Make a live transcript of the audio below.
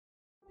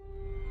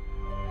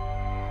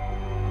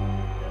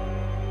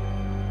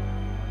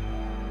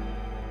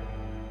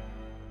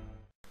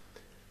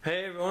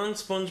Hey everyone,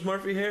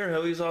 SpongeHammer here.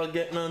 How is all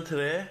getting on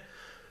today?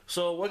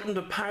 So welcome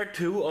to part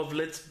 2 of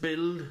Let's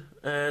Build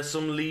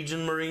some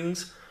Legion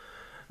Marines.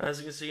 As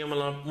you can see, I'm a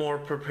lot more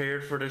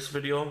prepared for this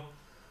video.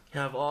 You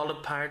have all the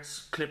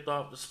parts clipped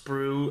off the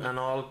sprue and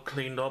all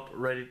cleaned up,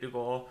 ready to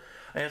go.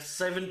 I have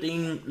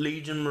 17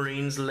 Legion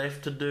Marines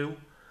left to do.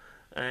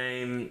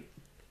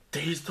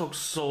 These took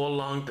so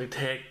long to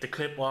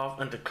clip off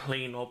and to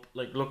clean up.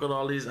 Like, look at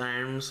all these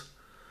arms.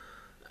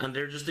 And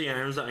they're just the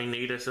arms that I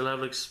need. I still have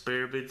like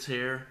spare bits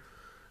here.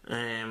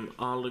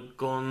 All the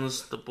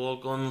guns, the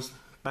bolt guns,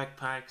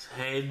 backpacks,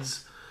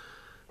 heads,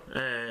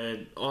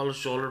 all the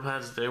shoulder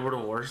pads, they were the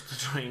worst to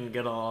try and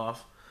get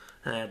off.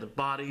 The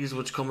bodies,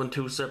 which come in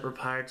 2 separate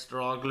parts,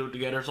 they're all glued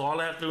together. So all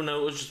I have to do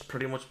now is just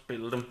pretty much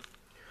build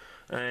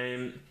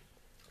them.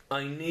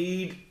 I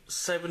need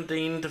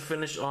 17 to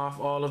finish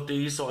off all of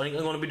these, so I think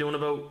I'm going to be doing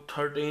about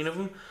 13 of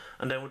them.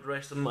 And then with the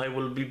rest of them I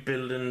will be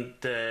building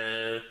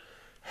the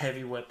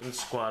heavy weapons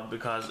squad,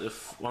 because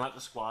well, not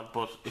the squad,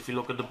 but if you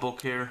look at the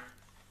book here,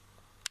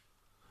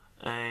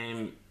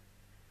 you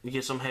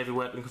get some heavy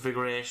weapon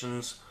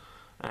configurations,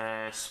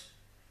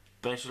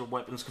 special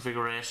weapons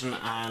configuration,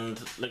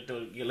 and like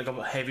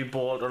a heavy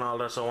bolt and all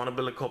that. So I want to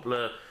build a couple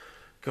of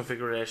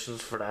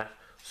configurations for that.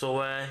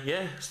 So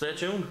yeah, stay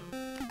tuned.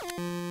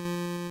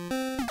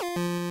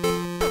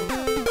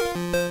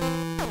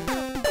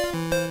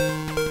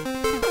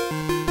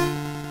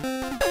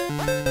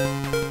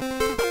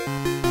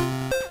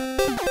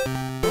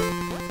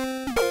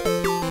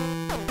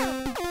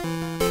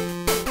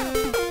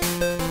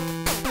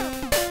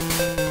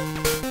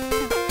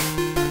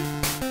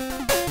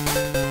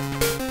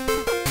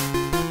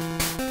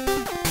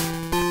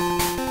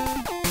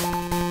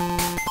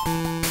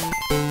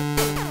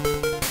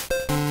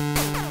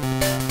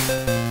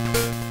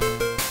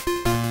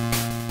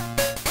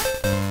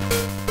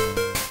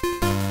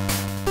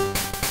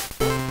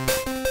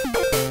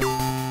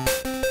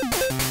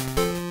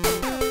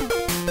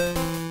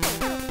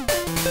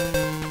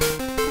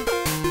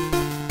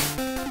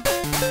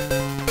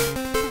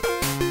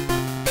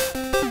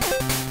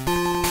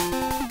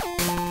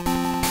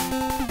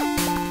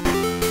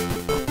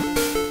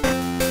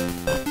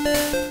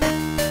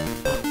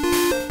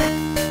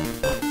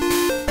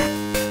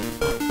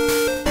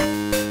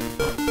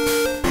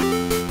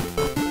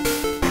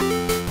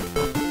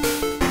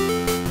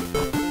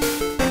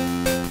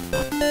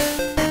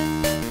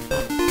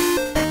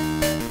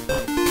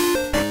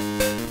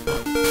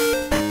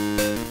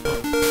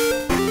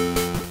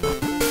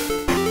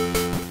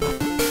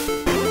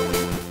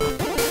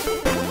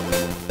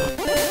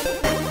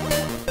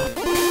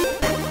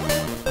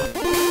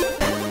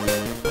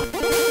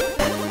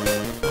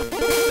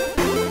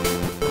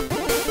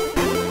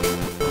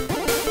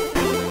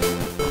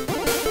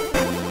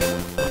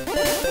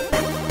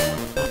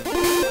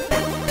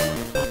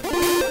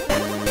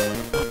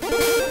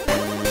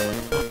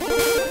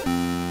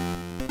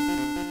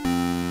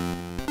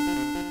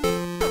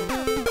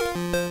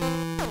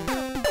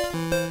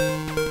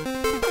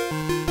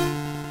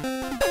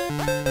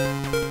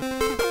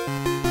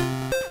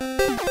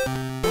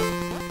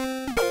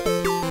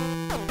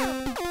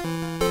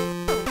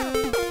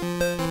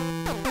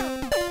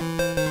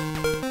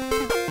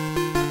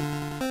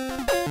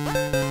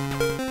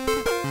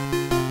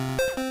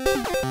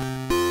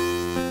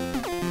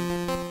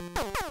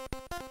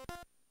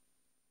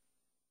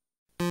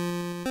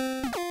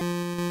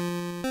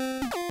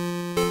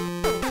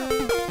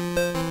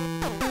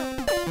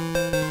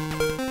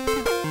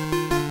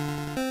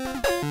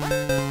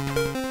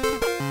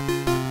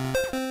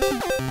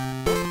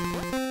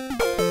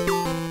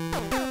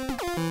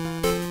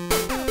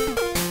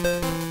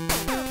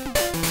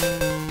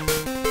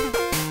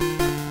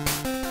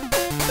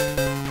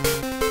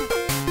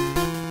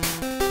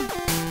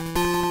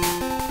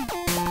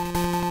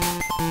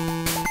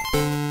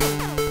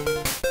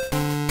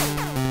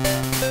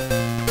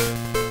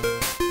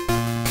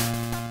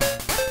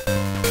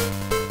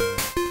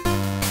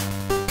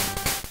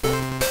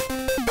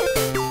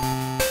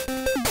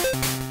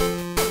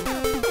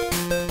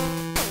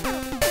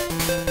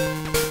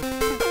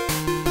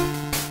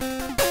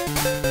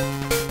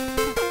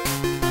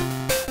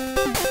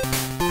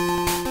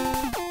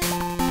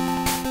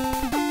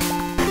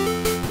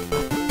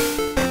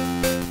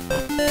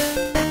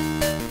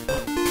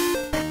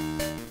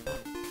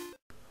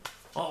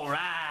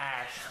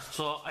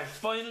 So I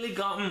finally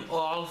got them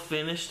all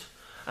finished.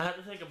 I had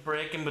to take a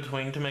break in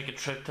between to make a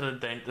trip to the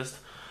dentist,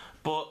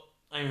 but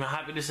I'm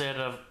happy to say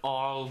that I've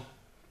all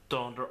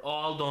done. They're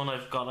all done.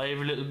 I've got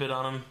every little bit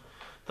on them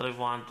that I've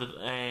wanted.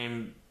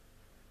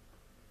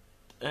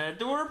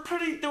 They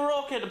were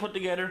okay to put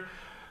together.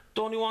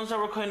 The only ones that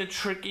were kind of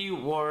tricky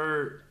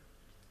were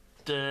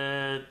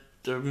the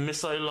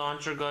missile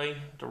launcher guy,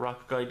 the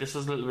rocket guy. This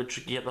was a little bit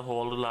tricky. You had to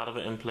hold a lot of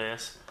it in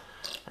place.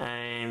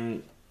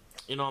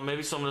 You know,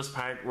 maybe some of this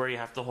part where you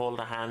have to hold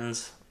the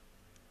hands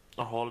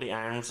or hold the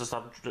arms to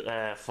stop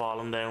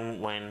falling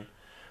down when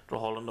they're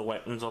holding the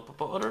weapons up.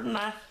 But other than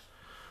that,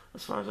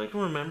 as far as I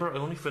can remember, I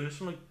only finished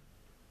them like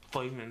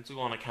 5 minutes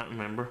ago and I can't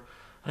remember.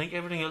 I think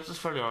everything else is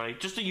fairly alright.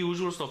 Just the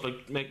usual stuff,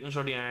 like making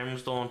sure the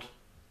arms don't,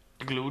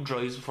 the glue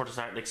dries before they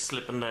start like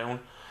slipping down.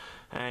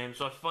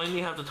 So I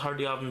finally have the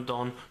 30 of them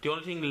done. The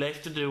only thing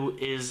left to do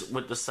is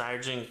with the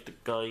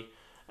sergeant guy.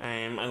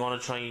 I'm going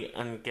to try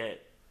and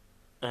get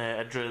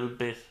a drill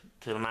bit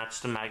to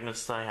match the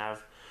magnets that I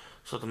have,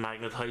 so to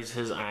magnetize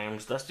his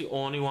arms. That's the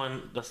only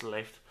one that's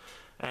left.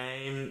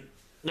 Now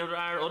there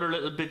are other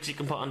little bits you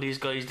can put on these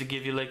guys to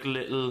give you like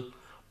little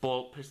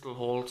bolt pistol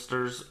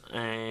holsters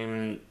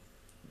and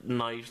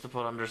knives to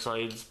put on their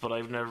sides, but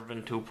I've never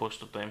been too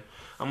pushed with them.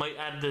 I might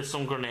add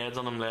some grenades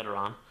on them later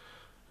on.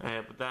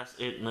 But that's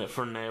it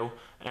for now.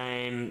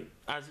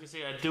 As you can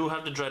see, I do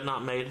have the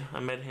Dreadnought made.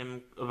 I made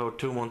him about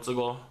 2 months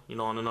ago, you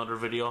know, in another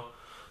video.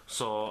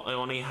 So I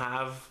only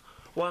have,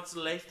 what's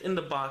left in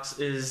the box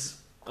is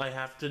I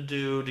have to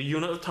do the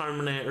unit of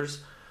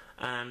Terminators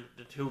and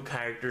the 2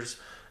 characters.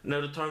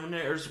 Now the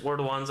Terminators were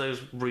the ones I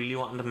was really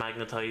wanting to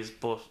magnetize,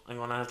 but I'm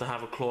going to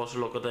have a closer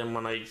look at them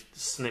when I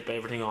snip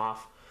everything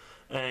off.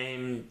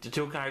 The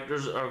 2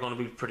 characters are going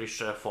to be pretty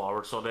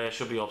straightforward, so they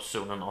should be up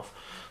soon enough.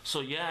 So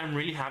yeah, I'm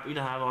really happy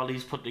to have all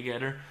these put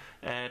together.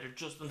 They're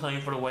just in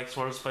time for the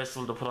Wexworks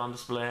Festival to put on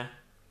display.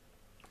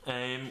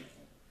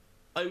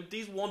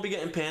 These won't be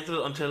getting painted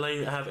until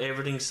I have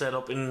everything set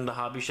up in the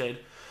hobby shed.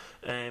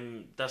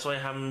 That's why I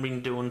haven't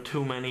been doing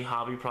too many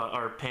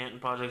painting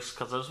projects,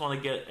 because I just want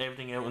to get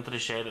everything out into the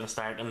shed and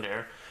start in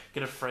there,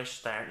 get a fresh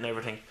start and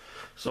everything.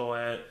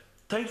 So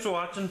thanks for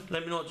watching.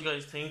 Let me know what you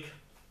guys think.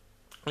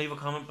 Leave a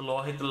comment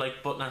below, hit the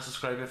like button and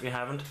subscribe if you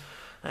haven't.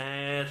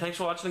 Thanks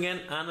for watching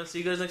again, and I'll see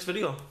you guys next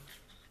video.